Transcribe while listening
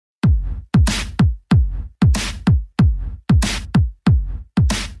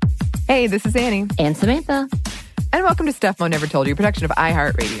Hey, this is Anney. And Samantha. And welcome to Stuff Mom Never Told You, a production of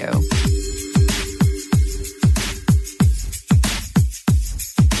iHeartRadio.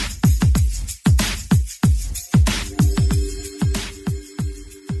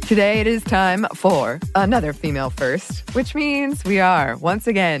 Today it is time for another female first, which means we are once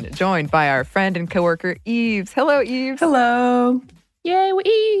again joined by our friend and coworker, Yves. Hello, Yves. Hello. Yay, we're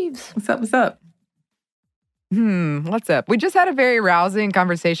Yves. What's up? What's up? What's up? We just had a very rousing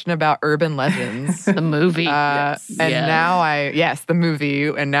conversation about urban legends. The movie. Yes. And now the movie,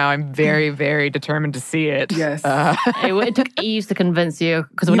 and now I'm very, very determined to see it. Yes. It took Yves to convince you,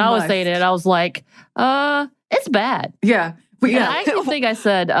 because when I was saying it, I was like, it's bad. Yeah. And I actually think I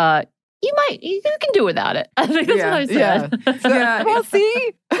said, you can do without it. I think that's what I said. Yeah. Well,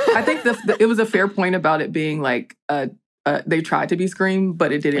 see? I think it was a fair point about it being like, they tried to be Scream,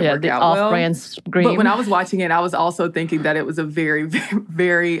 but it didn't work out well. Off-brand Scream. But when I was watching it, I was also thinking that it was a very, very,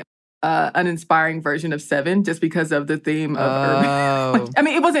 very uninspiring version of Seven, just because of the theme of urban. I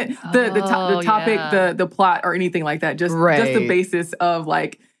mean, it wasn't the topic, the plot, or anything like that. Just the basis of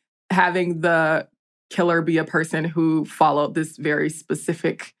like having the killer be a person who followed this very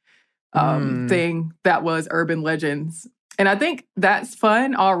specific thing that was urban legends. And I think that's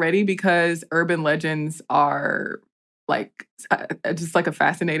fun already, because urban legends are like just like a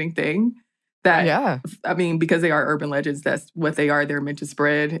fascinating thing that, I mean, because they are urban legends, that's what they are. They're meant to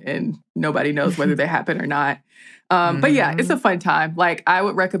spread, and nobody knows whether they happen or not. But yeah, it's a fun time. Like, I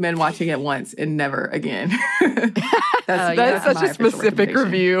would recommend watching it once and never again. That's such a specific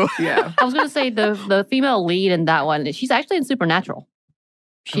review. Yeah. I was going to say the female lead in that one, she's actually in Supernatural.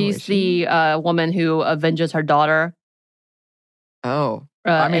 She's the woman who avenges her daughter. Oh.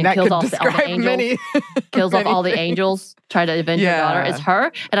 I mean, that could describe many. Kills off all the angels, try to avenge her daughter. It's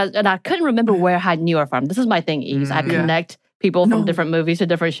her. And I couldn't remember where I knew her from. This is my thing, Yves. I connect people from different movies to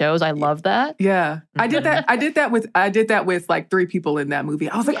different shows. I love that. Yeah. I did that with like 3 people in that movie.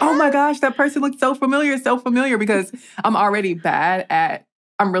 I was like, oh my gosh, that person looks so familiar, because I'm really bad at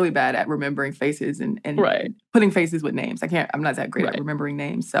remembering faces and putting faces with names. I'm not that great at remembering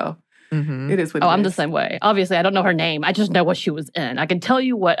names. So it is what it is. I'm the same way. Obviously, I don't know her name. I just know what she was in. I can tell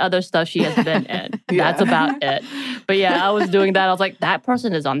you what other stuff she has been in. That's about it. But yeah, I was doing that. I was like, that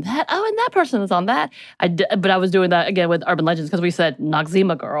person is on that. Oh, and that person is on that. But I was doing that again with Urban Legends, because we said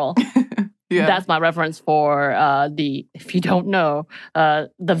Noxzema Girl. That's my reference for if you don't know, the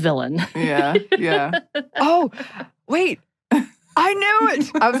villain. Yeah. Oh, wait. I knew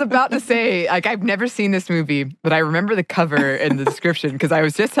it. I was about to say, like, I've never seen this movie, but I remember the cover and the description, because I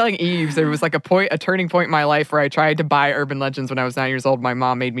was just telling Yves there was like a turning point in my life where I tried to buy Urban Legends when I was 9 years old. My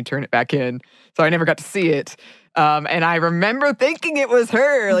mom made me turn it back in, so I never got to see it. And I remember thinking it was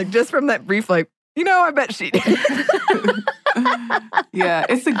her, like, just from that brief, like, I bet she did. Yeah,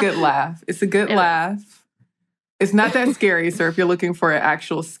 it's a good laugh. Laugh. It's not that scary, so if you're looking for an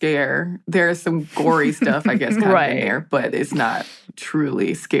actual scare, there's some gory stuff, I guess, kind of in there, but it's not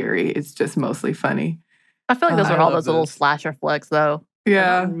truly scary. It's just mostly funny. I feel like those are all those little slasher flicks, though.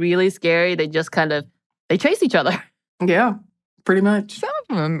 Yeah. Really scary. They just they chase each other. Yeah, pretty much. Some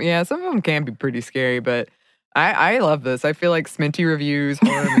of them can be pretty scary, but I love this. I feel like Sminty reviews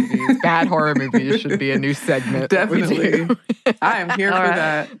horror movies, bad horror movies should be a new segment. Definitely. I am here for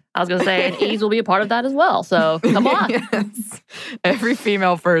that. I was going to say, and Yves will be a part of that as well. So come on. Yes. Every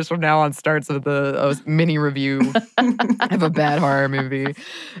female first from now on starts with a mini review of a bad horror movie.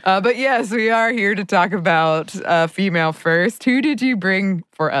 But yes, we are here to talk about female first. Who did you bring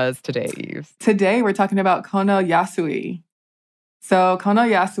for us today, Yves? Today we're talking about Kono Yasui. So Kono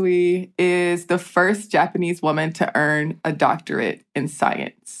Yasui is the first Japanese woman to earn a doctorate in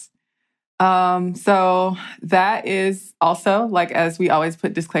science. So that is also, like, as we always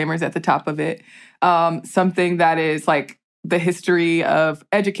put disclaimers at the top of it, something that is like the history of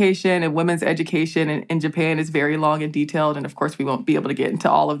education and women's education in Japan is very long and detailed. And of course, we won't be able to get into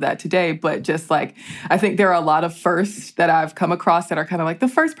all of that today. But just like, I think there are a lot of firsts that I've come across that are kind of like the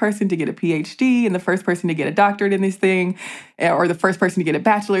first person to get a PhD and the first person to get a doctorate in this thing, or the first person to get a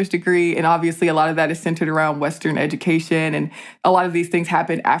bachelor's degree. And obviously, a lot of that is centered around Western education. And a lot of these things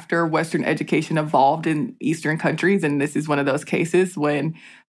happen after Western education evolved in Eastern countries. And this is one of those cases when,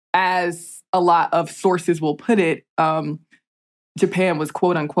 as a lot of sources will put it, Japan was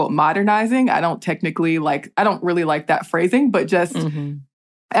quote unquote modernizing. I don't really like that phrasing, but just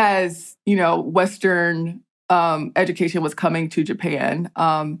as, Western education was coming to Japan,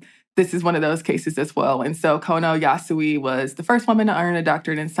 this is one of those cases as well. And so Kono Yasui was the first woman to earn a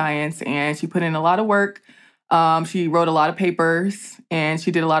doctorate in science, and she put in a lot of work. She wrote a lot of papers, and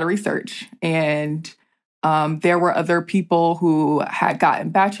she did a lot of research. And There were other people who had gotten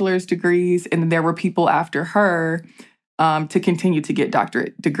bachelor's degrees, and there were people after her to continue to get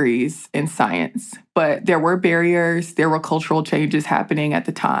doctorate degrees in science. But there were barriers, there were cultural changes happening at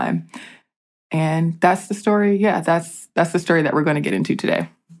the time. And that's the story. Yeah, that's the story that we're going to get into today.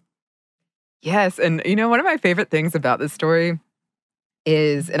 Yes. And, one of my favorite things about this story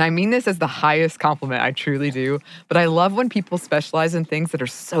is, and I mean this as the highest compliment, I truly do, but I love when people specialize in things that are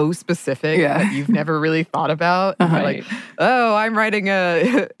so specific that you've never really thought about. Right. Like, oh, I'm writing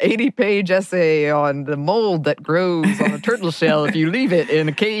a 80-page essay on the mold that grows on a turtle shell if you leave it in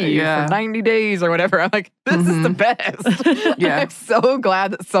a cave for 90 days or whatever. I'm like, this is the best. I'm so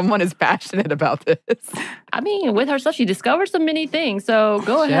glad that someone is passionate about this. I mean, with her stuff, she discovered so many things. So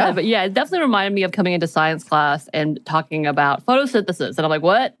go ahead. Yeah. But yeah, it definitely reminded me of coming into science class and talking about photosynthesis. And I'm like,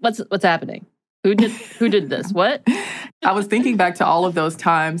 what? What's happening? Who did this? What? I was thinking back to all of those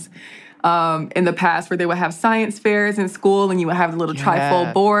times in the past where they would have science fairs in school and you would have the little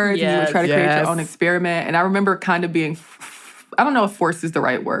trifold boards and you would try to create your own experiment. And I remember kind of being, I don't know if forced is the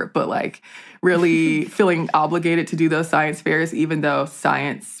right word, but like really feeling obligated to do those science fairs, even though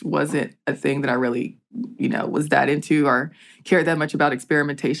science wasn't a thing that I really, was that into or cared that much about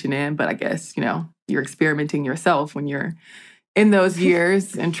experimentation in. But I guess, you're experimenting yourself when you're in those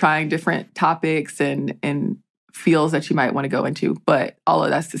years and trying different topics and fields that you might want to go into. But all of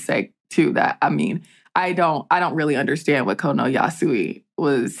that's to say, too, that, I mean, I don't really understand what Kono Yasui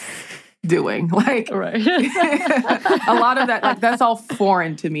was doing. Like, right. a lot of that, like, that's all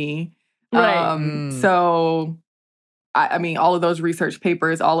foreign to me. Right. So, I mean, all of those research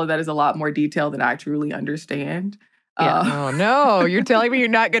papers, all of that is a lot more detailed than I truly understand. Oh, no. You're telling me you're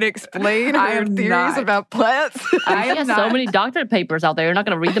not going to explain your theories about plants? I have so many doctorate papers out there. You're not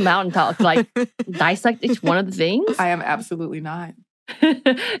going to read them out and talk, like, dissect each one of the things? I am absolutely not.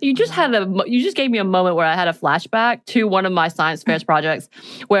 You just gave me a moment where I had a flashback to one of my science fairs projects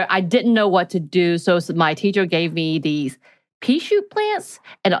where I didn't know what to do. So my teacher gave me these pea shoot plants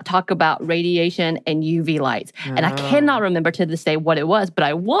and talk about radiation and UV lights. And I cannot remember to this day what it was, but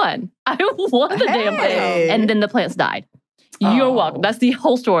I won. I won the damn thing. And then the plants died. You're welcome. That's the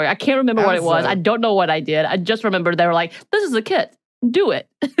whole story. I can't remember what it was. I don't know what I did. I just remember they were like, this is a kit. Do it.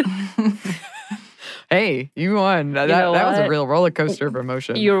 Hey, you won. That was a real roller coaster of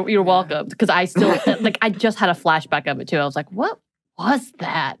emotion. You're welcome. Because I still, I just had a flashback of it too. I was like, what was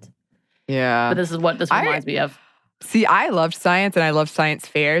that? Yeah. But this is what this reminds me of. See, I loved science and I loved science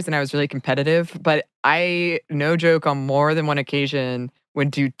fairs and I was really competitive, but I, no joke, on more than one occasion would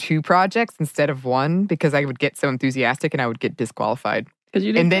do 2 projects instead of 1 because I would get so enthusiastic and I would get disqualified.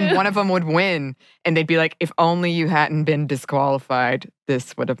 And then one of them would win and they'd be like, if only you hadn't been disqualified,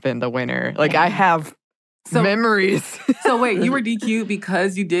 this would have been the winner. Like I have memories. So wait, you were DQ'd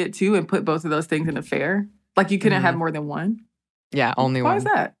because you did 2 and put both of those things in a fair? Like you couldn't have more than 1? Yeah, only 1. Why is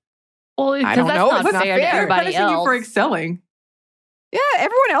that? Well, I don't know. Not it's not fair to fair. everybody else. You for excelling. Yeah,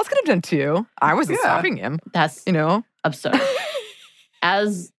 everyone else could have done 2. I wasn't stopping him. That's absurd.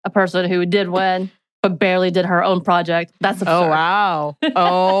 As a person who did win, but barely did her own project, that's absurd. Oh, wow.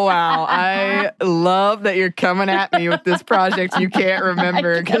 Oh, wow. I love that you're coming at me with this project you can't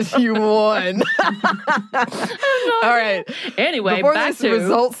remember because you won. All right. Anyway, before back this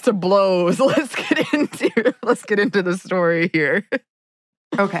results to blows, let's get into the story here.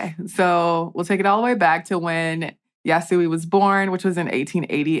 Okay, so we'll take it all the way back to when Yasui was born, which was in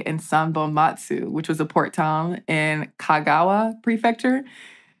 1880 in Sanbonmatsu, which was a port town in Kagawa Prefecture.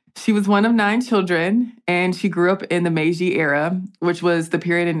 She was one of 9 children, and she grew up in the Meiji era, which was the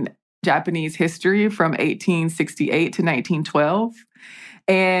period in Japanese history from 1868 to 1912.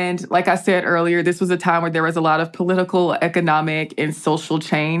 And like I said earlier, this was a time where there was a lot of political, economic, and social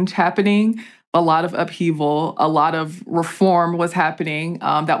change happening. A lot of upheaval, a lot of reform was happening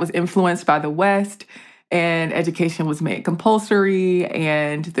that was influenced by the West, and education was made compulsory,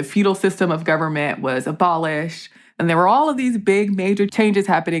 and the feudal system of government was abolished. And there were all of these big, major changes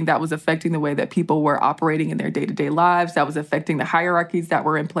happening that was affecting the way that people were operating in their day-to-day lives, that was affecting the hierarchies that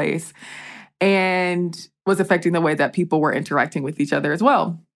were in place, and was affecting the way that people were interacting with each other as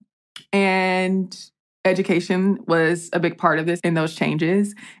well. And education was a big part of this in those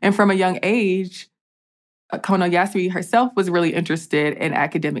changes. And from a young age, Kono Yasui herself was really interested in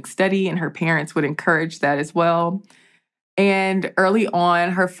academic study, and her parents would encourage that as well. And early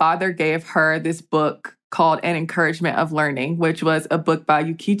on, her father gave her this book called An Encouragement of Learning, which was a book by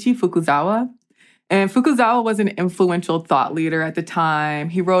Yukichi Fukuzawa. And Fukuzawa was an influential thought leader at the time.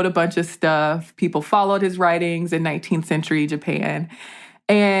 He wrote a bunch of stuff. People followed his writings in 19th century Japan.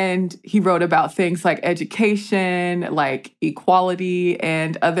 And he wrote about things like education, like equality,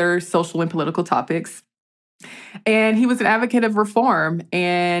 and other social and political topics. And he was an advocate of reform,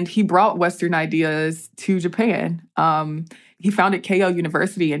 and he brought Western ideas to Japan. He founded Keio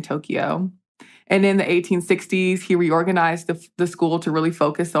University in Tokyo. And in the 1860s, he reorganized the school to really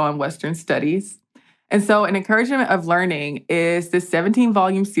focus on Western studies. And so an encouragement of learning is this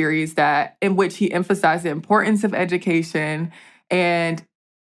 17-volume series in which he emphasized the importance of education and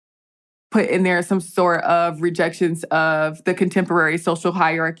put in there some sort of rejections of the contemporary social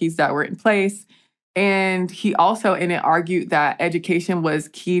hierarchies that were in place. And he also in it argued that education was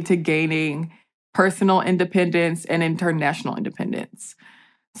key to gaining personal independence and international independence.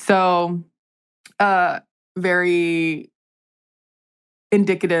 So very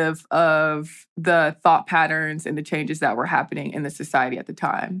indicative of the thought patterns and the changes that were happening in the society at the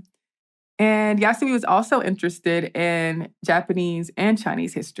time. And Yasui was also interested in Japanese and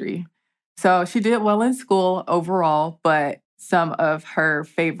Chinese history. So she did well in school overall, but some of her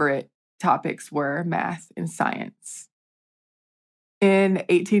favorite topics were math and science. In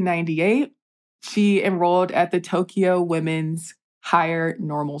 1898, she enrolled at the Tokyo Women's Higher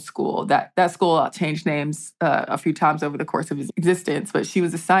Normal School. That school changed names a few times over the course of its existence, but she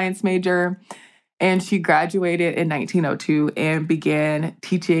was a science major, and she graduated in 1902 and began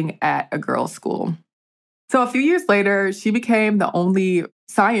teaching at a girls' school. So a few years later, she became the only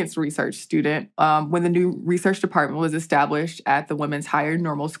science research student when the new research department was established at the Women's Higher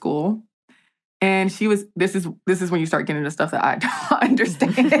Normal School. And she was, this is when you start getting into stuff that I don't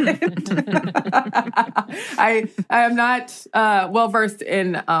understand. I am not well-versed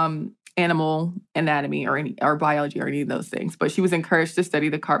in animal anatomy or biology or any of those things, but she was encouraged to study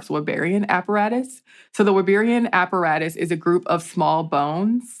the Karp's Weberian apparatus. So the Weberian apparatus is a group of small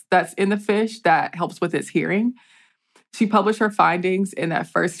bones that's in the fish that helps with its hearing. She published her findings in that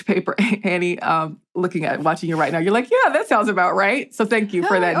first paper. Annie, watching you right now, you're like, yeah, that sounds about right. So thank you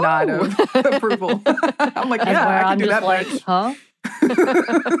for that nod of approval. I'm like, yeah, I can do that much. Huh?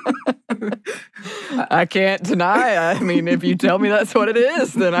 I can't deny. I mean, if you tell me that's what it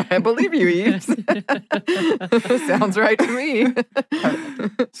is, then I believe you, Yves. Sounds right to me.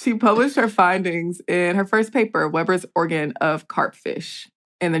 She published her findings in her first paper, Weber's Organ of Carpfish,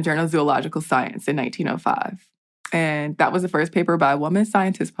 in the Journal of Zoological Science in 1905. And that was the first paper by a woman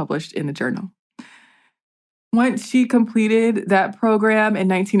scientist published in the journal. Once she completed that program in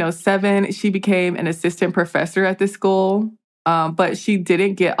 1907, she became an assistant professor at the school, but she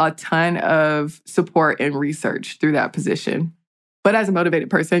didn't get a ton of support and research through that position. But as a motivated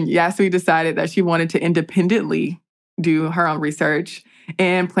person, Yasui decided that she wanted to independently do her own research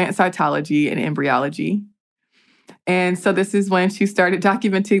in plant cytology and embryology. And so this is when she started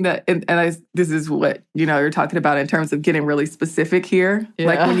documenting that, this is what, you're talking about in terms of getting really specific here. Yeah.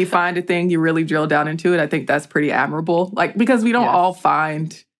 Like when you find a thing, you really drill down into it. I think that's pretty admirable. Like, because we don't all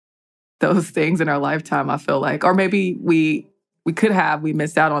find those things in our lifetime, I feel like. Or maybe we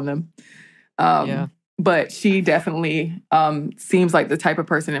missed out on them. But she definitely seems like the type of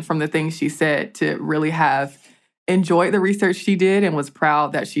person, and from the things she said, to really have enjoyed the research she did and was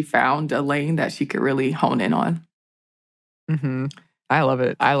proud that she found a lane that she could really hone in on. Mm-hmm. I love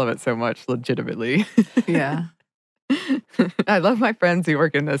it. I love it so much, legitimately. Yeah. I love my friends who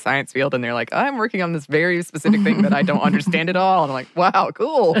work in the science field and they're like, I'm working on this very specific thing that I don't understand at all. And I'm like, wow,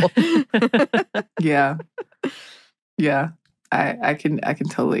 cool. Yeah. Yeah. I can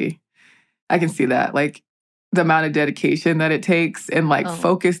totally, I can see that. Like the amount of dedication that it takes and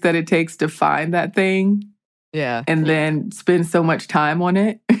focus that it takes to find that thing. Yeah. And then spend so much time on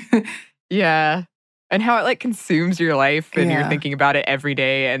it. Yeah. And how it consumes your life and you're thinking about it every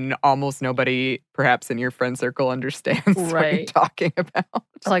day and almost nobody perhaps in your friend circle understands what you're talking about.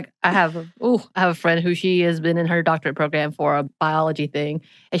 It's like I have a friend who she has been in her doctorate program for a biology thing.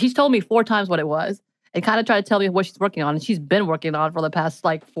 And she's told me 4 times what it was and kind of tried to tell me what she's working on. And she's been working on it for the past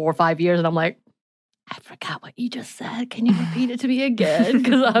 4 or 5 years. And I'm like, I forgot what you just said. Can you repeat it to me again?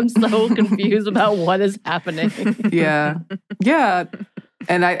 Because I'm so confused about what is happening. Yeah. Yeah.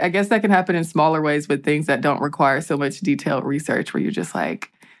 And I guess that can happen in smaller ways with things that don't require so much detailed research, where you're just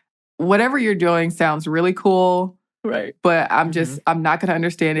like, whatever you're doing sounds really cool. Right. But I'm not going to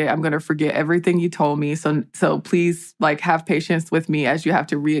understand it. I'm going to forget everything you told me. So please have patience with me as you have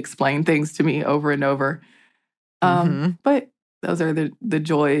to re-explain things to me over and over. But those are the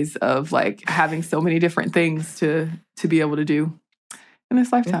joys of having so many different things to be able to do in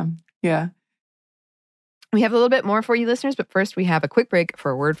this lifetime. Yeah. We have a little bit more for you listeners, but first we have a quick break for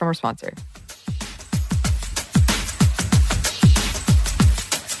a word from our sponsor.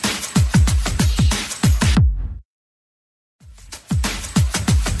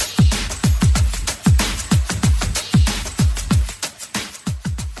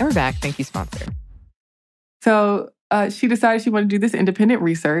 And we're back. Thank you, sponsor. So she decided she wanted to do this independent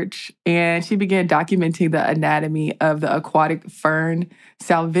research, and she began documenting the anatomy of the aquatic fern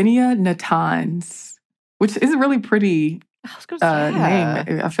Salvinia natans, which is a really pretty name.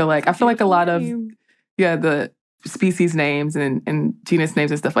 I feel like a lot of the species names and genus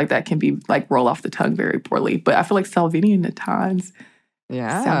names and stuff like that can be like roll off the tongue very poorly. But I feel like Salvinia natans.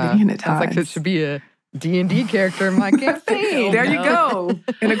 Yeah. Salvinia natans. Sounds like it should be a D&D character in my campaign. There you go.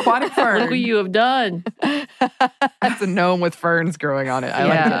 An aquatic fern. Look what you have done. That's a gnome with ferns growing on it.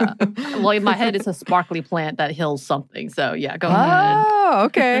 I like it. Well, in my head, it's a sparkly plant that heals something. So yeah, go ahead. Oh,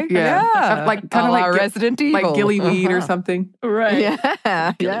 okay. Yeah. Like kind of like Resident Evil. Like gillyweed or something. Right.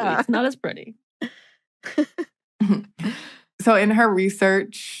 Yeah. Yeah. It's not as pretty. So in her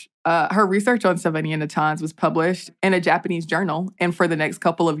research on Salvinia natans was published in a Japanese journal. And for the next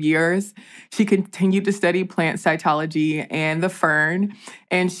couple of years, she continued to study plant cytology and the fern.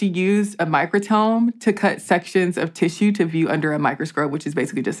 And she used a microtome to cut sections of tissue to view under a microscope, which is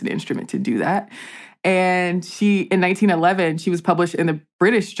basically just an instrument to do that. And in 1911, she was published in the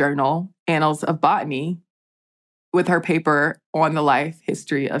British journal, Annals of Botany, with her paper on the life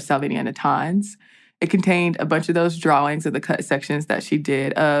history of Salvinia natans. It contained a bunch of those drawings of the cut sections that she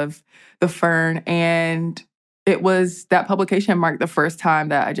did of the fern. And that publication marked the first time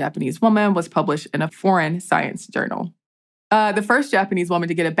that a Japanese woman was published in a foreign science journal. The first Japanese woman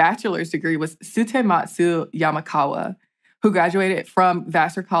to get a bachelor's degree was Sutematsu Yamakawa, who graduated from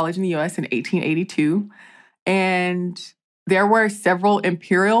Vassar College in the U.S. in 1882. And there were several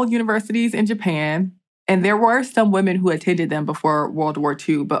imperial universities in Japan. And there were some women who attended them before World War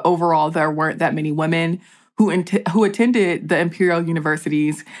II, but overall there weren't that many women who attended the imperial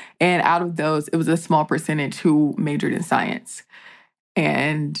universities. And out of those, it was a small percentage who majored in science.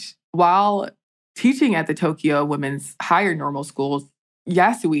 And while teaching at the Tokyo Women's Higher Normal School,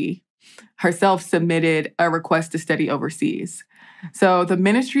 Yasui herself submitted a request to study overseas. So the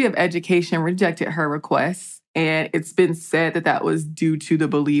Ministry of Education rejected her request. And it's been said that that was due to the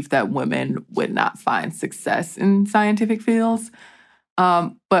belief that women would not find success in scientific fields.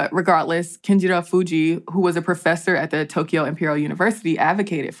 But regardless, Kenjiro Fuji, who was a professor at the Tokyo Imperial University,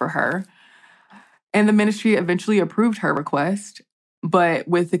 advocated for her. And the ministry eventually approved her request, but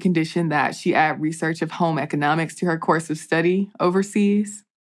with the condition that she add research of home economics to her course of study overseas.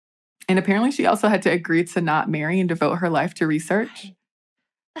 And apparently she also had to agree to not marry and devote her life to research.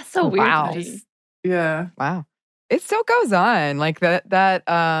 That's so weird. Wow. Yeah. Wow. It still goes on. Like that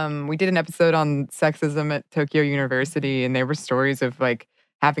we did an episode on sexism at Tokyo University, and there were stories of like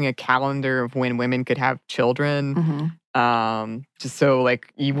having a calendar of when women could have children. Just so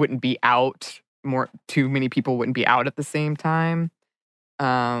like you wouldn't be out too many people wouldn't be out at the same time.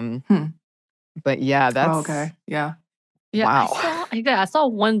 But yeah, that's okay. Yeah. Yeah, wow. I saw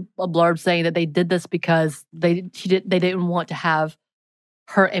one blurb saying that they did this because they didn't want to have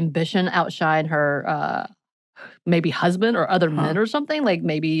her ambition outshine her maybe husband or other men or something, like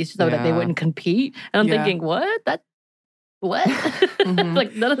maybe so that they wouldn't compete. And I'm thinking, what? Like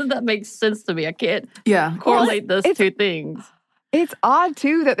none of that makes sense to me. I can't correlate those two things. It's odd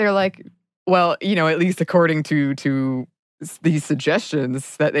too that they're like, well, at least according to these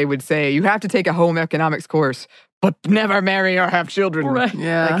suggestions that they would say you have to take a home economics course, but never marry or have children. Right.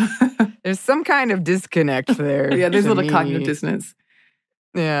 Yeah. Like, there's some kind of disconnect there. Yeah, there's a little cognitive dissonance.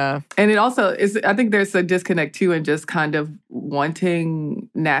 Yeah. And it also is, I think there's a disconnect too in just kind of wanting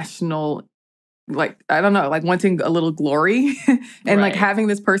national, like, I don't know, like wanting a little glory and like having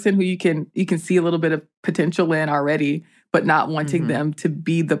this person who you can see a little bit of potential in already, but not wanting them to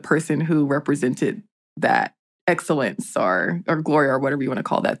be the person who represented that excellence or glory or whatever you want to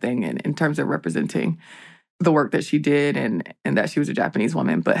call that thing in terms of representing the work that she did and that she was a Japanese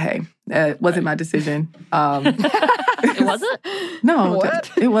woman. But hey, it wasn't my decision. It wasn't? No,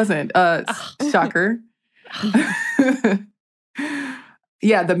 What? It wasn't. Shocker.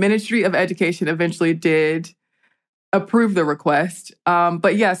 Yeah, the Ministry of Education eventually did approve the request.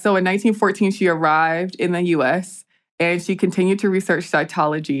 But yeah, so in 1914, she arrived in the U.S. and she continued to research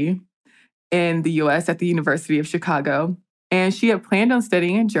cytology in the U.S. at the University of Chicago. And she had planned on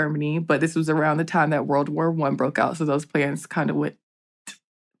studying in Germany, but this was around the time that World War I broke out. So those plans kind of went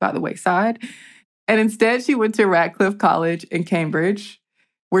by the wayside. And instead, she went to Radcliffe College in Cambridge,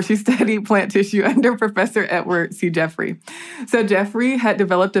 where she studied plant tissue under Professor Edward C. Jeffrey. So Jeffrey had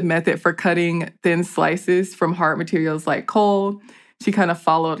developed a method for cutting thin slices from hard materials like coal. She kind of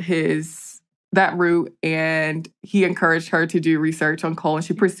followed that route, and he encouraged her to do research on coal, and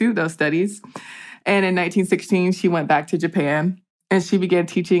she pursued those studies. And in 1916, she went back to Japan, and she began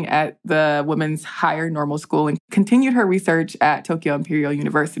teaching at the Women's Higher Normal School and continued her research at Tokyo Imperial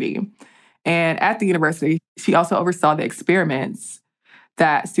University. And at the university, she also oversaw the experiments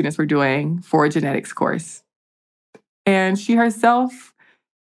that students were doing for a genetics course. And she herself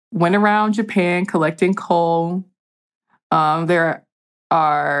went around Japan collecting coal. There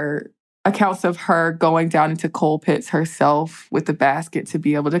are accounts of her going down into coal pits herself with a basket to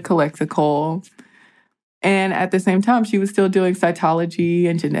be able to collect the coal. And at the same time, she was still doing cytology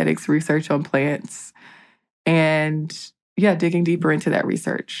and genetics research on plants and, digging deeper into that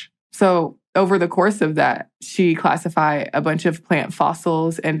research. So over the course of that, she classified a bunch of plant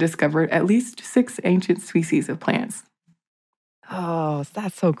fossils and discovered at least 6 ancient species of plants. Oh,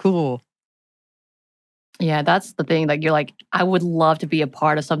 that's so cool. Yeah, that's the thing. Like, you're like, I would love to be a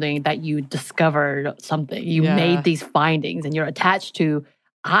part of something that you discovered something. You made these findings and you're attached to,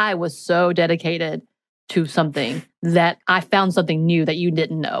 I was so dedicated to something that I found something new that you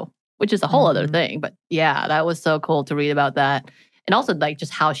didn't know, which is a whole other thing. But yeah, that was so cool to read about that. And also like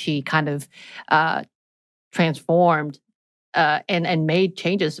just how she kind of transformed and made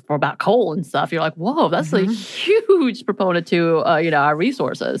changes for about coal and stuff. You're like, whoa, that's a huge proponent to, our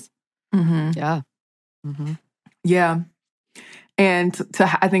resources. Mm-hmm. Yeah. Mm-hmm. Yeah. And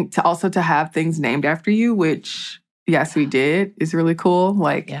I think to have things named after you, which Yasui did, is really cool.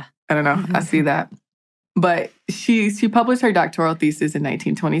 Like, I don't know, I see that. But she published her doctoral thesis in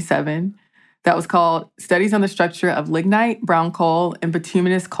 1927 that was called Studies on the Structure of Lignite, Brown Coal, and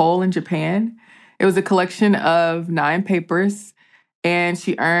Bituminous Coal in Japan. It was a collection of 9 papers, and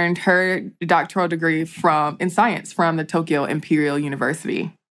she earned her doctoral degree in science from the Tokyo Imperial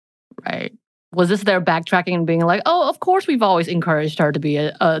University. Right. Was this their backtracking and being like, oh, of course we've always encouraged her to be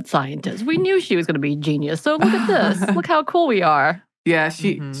a scientist. We knew she was going to be a genius. So look at this. Look how cool we are. Yeah,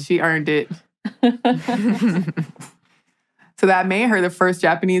 she earned it. So that made her the first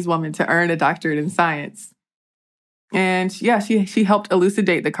Japanese woman to earn a doctorate in science. And she helped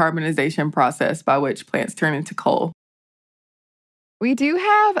elucidate the carbonization process by which plants turn into coal. We do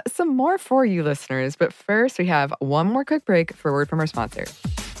have some more for you listeners, but first we have one more quick break for a word from our sponsor.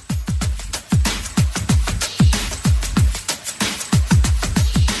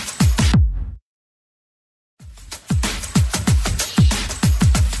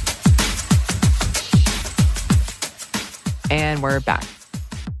 And we're back.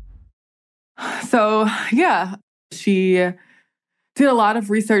 So, she did a lot of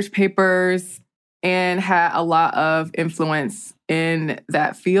research papers and had a lot of influence in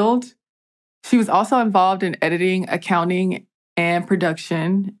that field. She was also involved in editing, accounting, and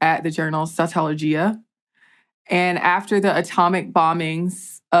production at the journal Cytologia. And after the atomic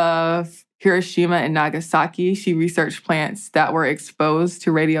bombings of Hiroshima and Nagasaki, she researched plants that were exposed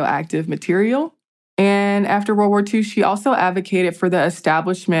to radioactive material. And after World War II, she also advocated for the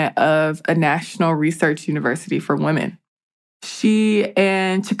establishment of a national research university for women. She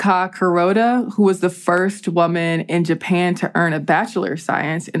and Chika Kuroda, who was the first woman in Japan to earn a Bachelor of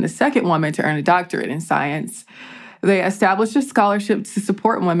Science and the second woman to earn a doctorate in science, they established a scholarship to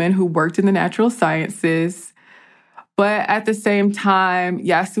support women who worked in the natural sciences. But at the same time,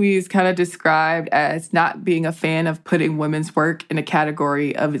 Yasui is kind of described as not being a fan of putting women's work in a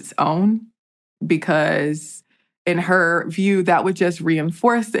category of its own, because in her view, that would just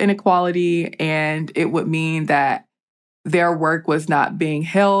reinforce the inequality and it would mean that their work was not being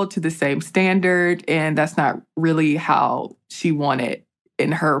held to the same standard. And that's not really how she wanted,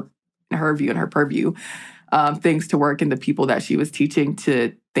 in her view, in her purview, things to work and the people that she was teaching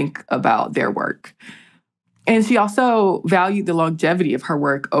to think about their work. And she also valued the longevity of her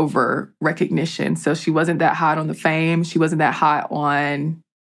work over recognition. So she wasn't that hot on the fame. She wasn't that hot on...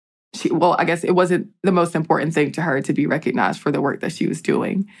 I guess it wasn't the most important thing to her to be recognized for the work that she was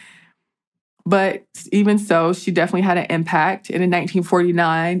doing. But even so, she definitely had an impact. And in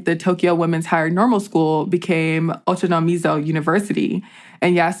 1949, the Tokyo Women's Higher Normal School became Ochanomizu University,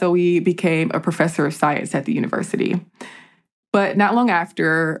 and Yasui became a professor of science at the university. But not long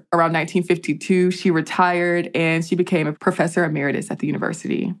after, around 1952, she retired and she became a professor emeritus at the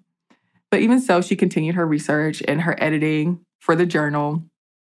university. But even so, she continued her research and her editing for the journal.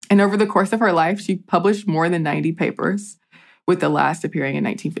 And over the course of her life, she published more than 90 papers, with the last appearing in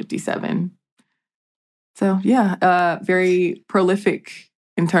 1957. So, very prolific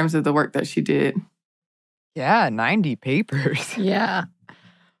in terms of the work that she did. Yeah, 90 papers. Yeah.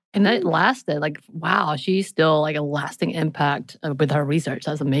 And it lasted. Like, wow, she's still like a lasting impact with her research.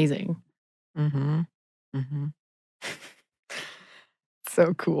 That's amazing. Mm-hmm. Mm-hmm.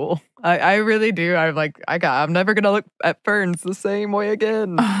 So cool. I really do. I'm never gonna look at ferns the same way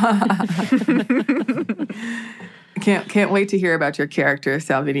again. Can't wait to hear about your character,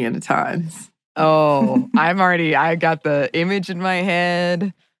 Salvinia Natans. Oh, I got the image in my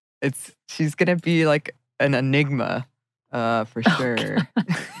head. she's gonna be like an enigma, for sure.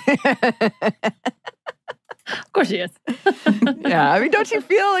 Of course she is. Yeah, I mean, don't you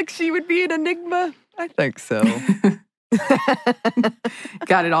feel like she would be an enigma? I think so.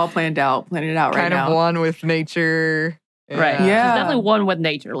 Got it all planned it out right now. Kind of one with nature. Right. Yeah. She's definitely one with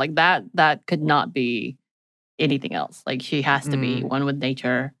nature. Like that could not be anything else. Like she has to be one with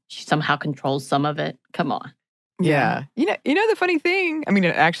nature. She somehow controls some of it. Come on. Yeah. You know the funny thing, I mean,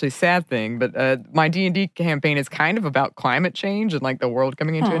 actually sad thing, but my D&D campaign is kind of about climate change and like the world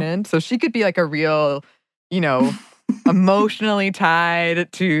coming into an end. So she could be like a real, emotionally tied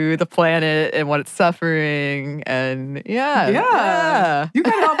to the planet and what it's suffering. And yeah. You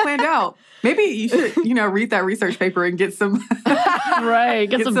got it all planned out. Maybe you should, read that research paper and get some right,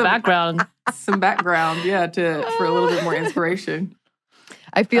 get some background. Some background, for a little bit more inspiration.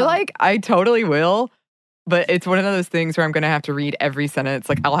 I feel like I totally will. But it's one of those things where I'm going to have to read every sentence.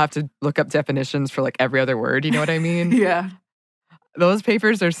 Like, I'll have to look up definitions for, like, every other word. You know what I mean? Yeah. Those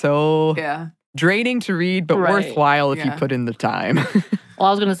papers are so draining to read, but worthwhile if you put in the time. Well,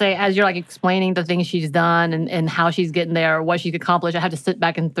 I was going to say, as you're, like, explaining the things she's done and how she's getting there, what she's accomplished, I have to sit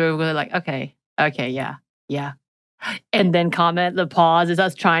back and through and like, okay, yeah. And then comment, the pause is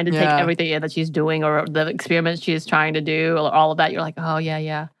us trying to take everything in that she's doing or the experiments she's trying to do or all of that. You're like, oh,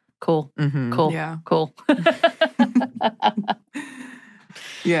 yeah. Cool. Mm-hmm. Cool. Yeah. Cool.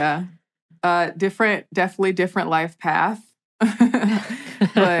 Yeah. Definitely different life path.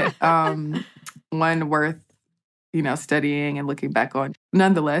 But one worth, studying and looking back on.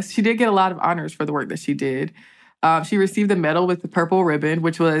 Nonetheless, she did get a lot of honors for the work that she did. She received a medal with the Purple Ribbon,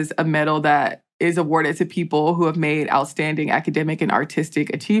 which was a medal that is awarded to people who have made outstanding academic and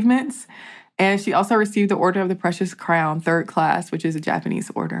artistic achievements. And she also received the Order of the Precious Crown, 3rd class, which is a Japanese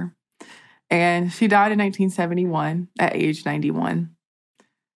order. And she died in 1971 at age 91.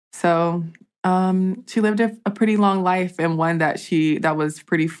 So she lived a pretty long life, and one that was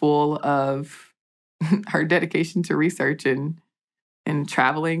pretty full of her dedication to research and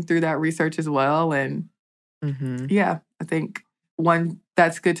traveling through that research as well. And I think one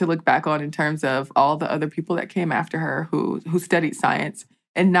that's good to look back on in terms of all the other people that came after her who studied science.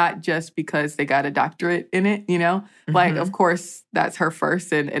 And not just because they got a doctorate in it, Like, of course, that's her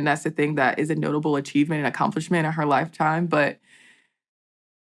first. And that's the thing that is a notable achievement and accomplishment in her lifetime. But,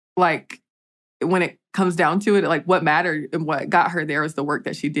 like, when it comes down to it, like, what mattered and what got her there was the work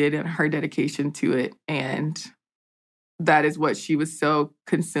that she did and her dedication to it. And that is what she was so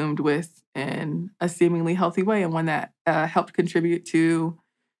consumed with in a seemingly healthy way, and one that helped contribute to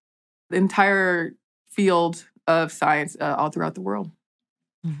the entire field of science all throughout the world.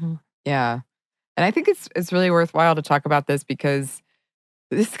 Mm-hmm. Yeah. And I think it's really worthwhile to talk about this because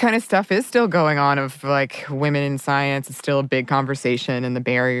this kind of stuff is still going on of like women in science. It's still a big conversation and the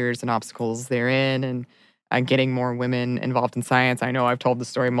barriers and obstacles therein and getting more women involved in science. I know I've told the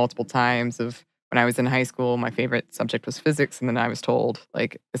story multiple times of when I was in high school, my favorite subject was physics. And then I was told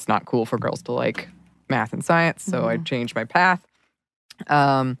like, it's not cool for girls to like math and science. So I changed my path.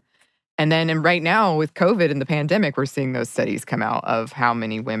 And then right now with COVID and the pandemic, we're seeing those studies come out of how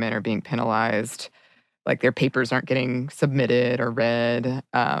many women are being penalized. Like their papers aren't getting submitted or read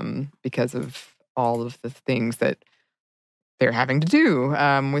because of all of the things that they're having to do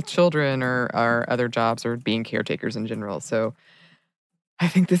with children or other jobs or being caretakers in general. So I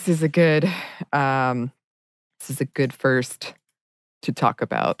think this is a good first to talk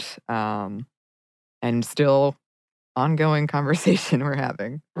about and still ongoing conversation we're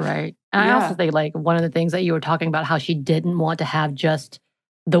having. Right. And I also think like one of the things that you were talking about, how she didn't want to have just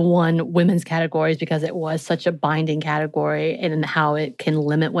the one women's categories because it was such a binding category and how it can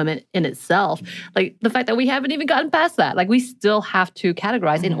limit women in itself. Like the fact that we haven't even gotten past that. Like we still have to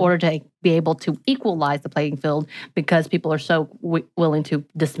categorize in order to be able to equalize the playing field because people are so willing to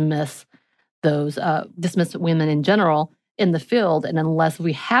dismiss women in general in the field. And unless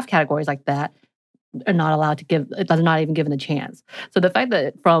we have categories like that, are not allowed to give, they're not even given a chance. So the fact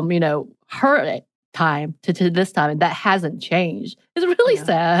that from, her time to this time, and that hasn't changed is really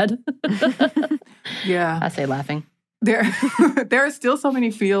sad. Yeah. I say laughing. There are still so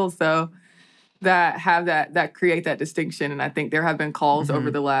many fields, though, that have that create that distinction. And I think there have been calls over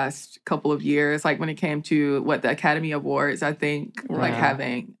the last couple of years, like when it came to the Academy Awards, I think like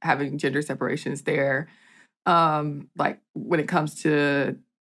having gender separations there. Like when it comes to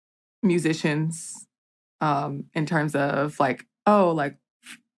musicians, in terms of like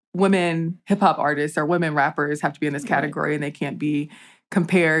women hip hop artists or women rappers have to be in this category and they can't be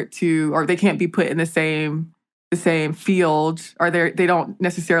compared to, or they can't be put in the same the same field, or they don't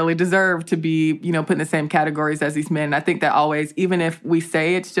necessarily deserve to be, put in the same categories as these men. I think that always, even if we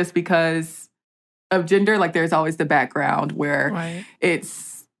say it's just because of gender, like there's always the background where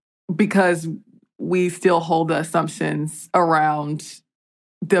it's because we still hold the assumptions around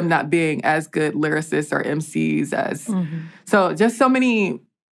them not being as good lyricists or MCs as. So just so many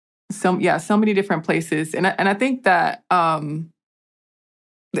different places. And I think that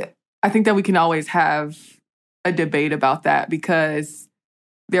we can always have a debate about that, because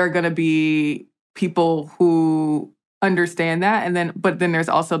there are going to be people who understand that, but then there's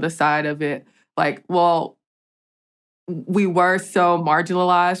also the side of it like, well, we were so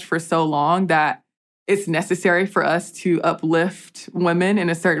marginalized for so long that it's necessary for us to uplift women in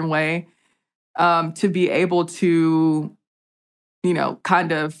a certain way, to be able to,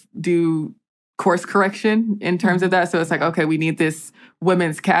 kind of do course correction in terms of that. So it's like, okay, we need this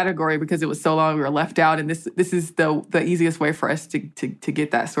women's category because it was so long we were left out, and this is the easiest way for us to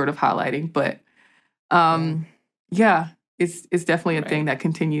get that sort of highlighting. But it's definitely a thing that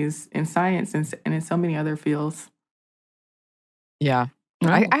continues in science and in so many other fields. Yeah.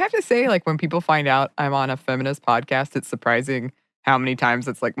 I have to say, like, when people find out I'm on a feminist podcast, it's surprising how many times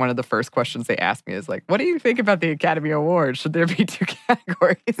it's like one of the first questions they ask me is like, what do you think about the Academy Awards? Should there be 2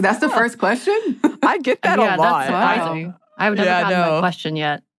 categories? That's the first question? I get that a lot. That's surprising. I've never gotten that question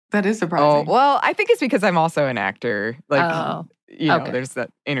yet. That is surprising. Oh, well, I think it's because I'm also an actor. Like, there's that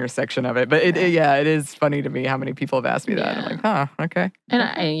intersection of it. But it is funny to me how many people have asked me that. I'm like, huh, okay. And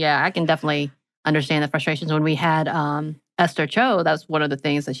I can definitely understand the frustrations. When we had Esther Cho, that's one of the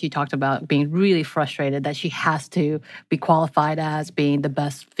things that she talked about, being really frustrated that she has to be qualified as being the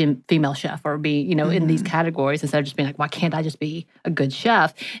best female chef, or be, in these categories, instead of just being like, why can't I just be a good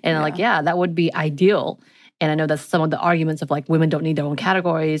chef? And that would be ideal. And I know that's some of the arguments of like women don't need their own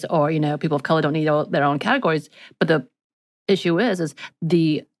categories, or, people of color don't need their own categories. But the issue is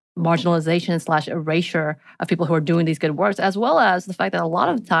the marginalization / erasure of people who are doing these good works, as well as the fact that a lot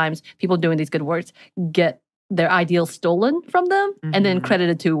of the times people doing these good works get their ideals stolen from them and then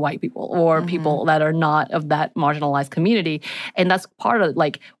credited to white people or people that are not of that marginalized community. And that's part of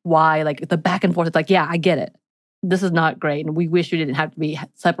like why like the back and forth, it's like, yeah, I get it. This is not great. And we wish we didn't have to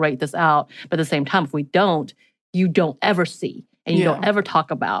separate this out. But at the same time, if we don't, you don't ever see and you don't ever talk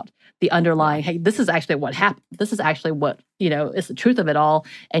about the underlying, hey, this is actually what happened. This is actually what, is the truth of it all.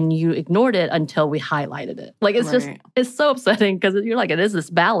 And you ignored it until we highlighted it. Like, it's just, it's so upsetting because you're like, it is this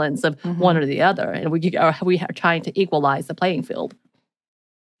balance of one or the other. And we are trying to equalize the playing field.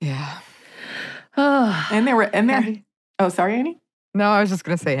 Yeah. Oh, sorry, Anney? No, I was just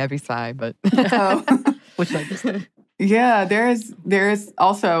going to say heavy sigh, but. Which like this? Yeah, there's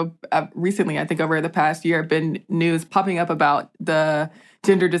also recently, I think over the past year, been news popping up about the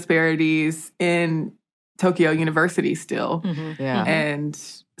gender disparities in Tokyo University still. Yeah. And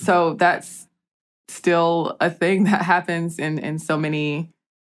so that's still a thing that happens in so many,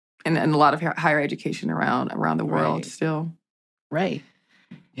 in a lot of higher education around the world still. Right.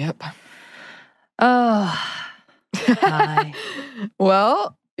 Yep. Oh, hi.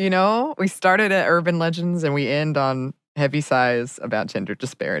 Well, we started at urban legends and we end on heavy sighs about gender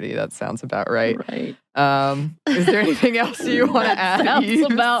disparity. That sounds about right. Right. Is there anything else you want to add?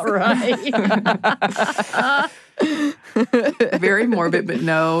 Sounds about right. Very morbid, but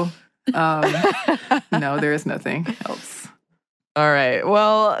no, there is nothing else. All right.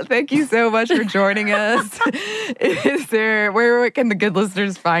 Well, thank you so much for joining us. Where can the good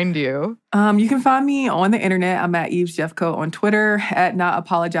listeners find you? You can find me on the internet. I'm at Yves Jeffco on Twitter, at Not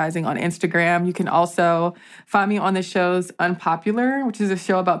Apologizing on Instagram. You can also find me on the shows Unpopular, which is a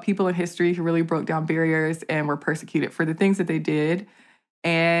show about people in history who really broke down barriers and were persecuted for the things that they did.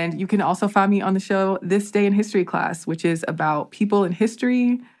 And you can also find me on the show This Day in History Class, which is about people in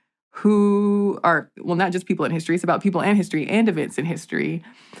history who are, well, not just people in history, it's about people and history and events in history.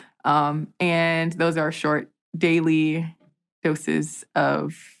 And those are short daily doses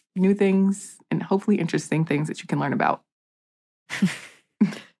of new things and hopefully interesting things that you can learn about.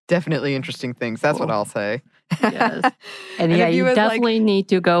 Definitely interesting things. That's what I'll say. Yes. And yeah, you definitely need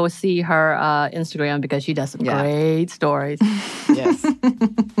to go see her Instagram because she does some great stories. Yes.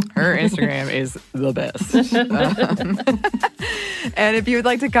 Her Instagram is the best. And if you would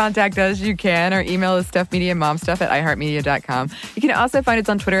like to contact us, you can. Our email is stuffmediamomstuff@iheartmedia.com. You can also find us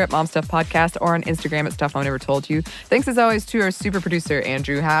on Twitter at momstuffpodcast or on Instagram at Stuff Mom Never Told You. Thanks as always to our super producer,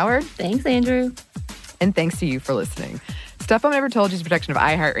 Andrew Howard. Thanks, Andrew. And thanks to you for listening. Stuff Mom Never Told You is a production of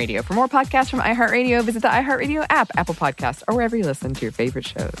iHeartRadio. For more podcasts from iHeartRadio, visit the iHeartRadio app, Apple Podcasts, or wherever you listen to your favorite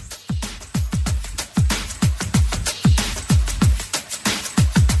shows.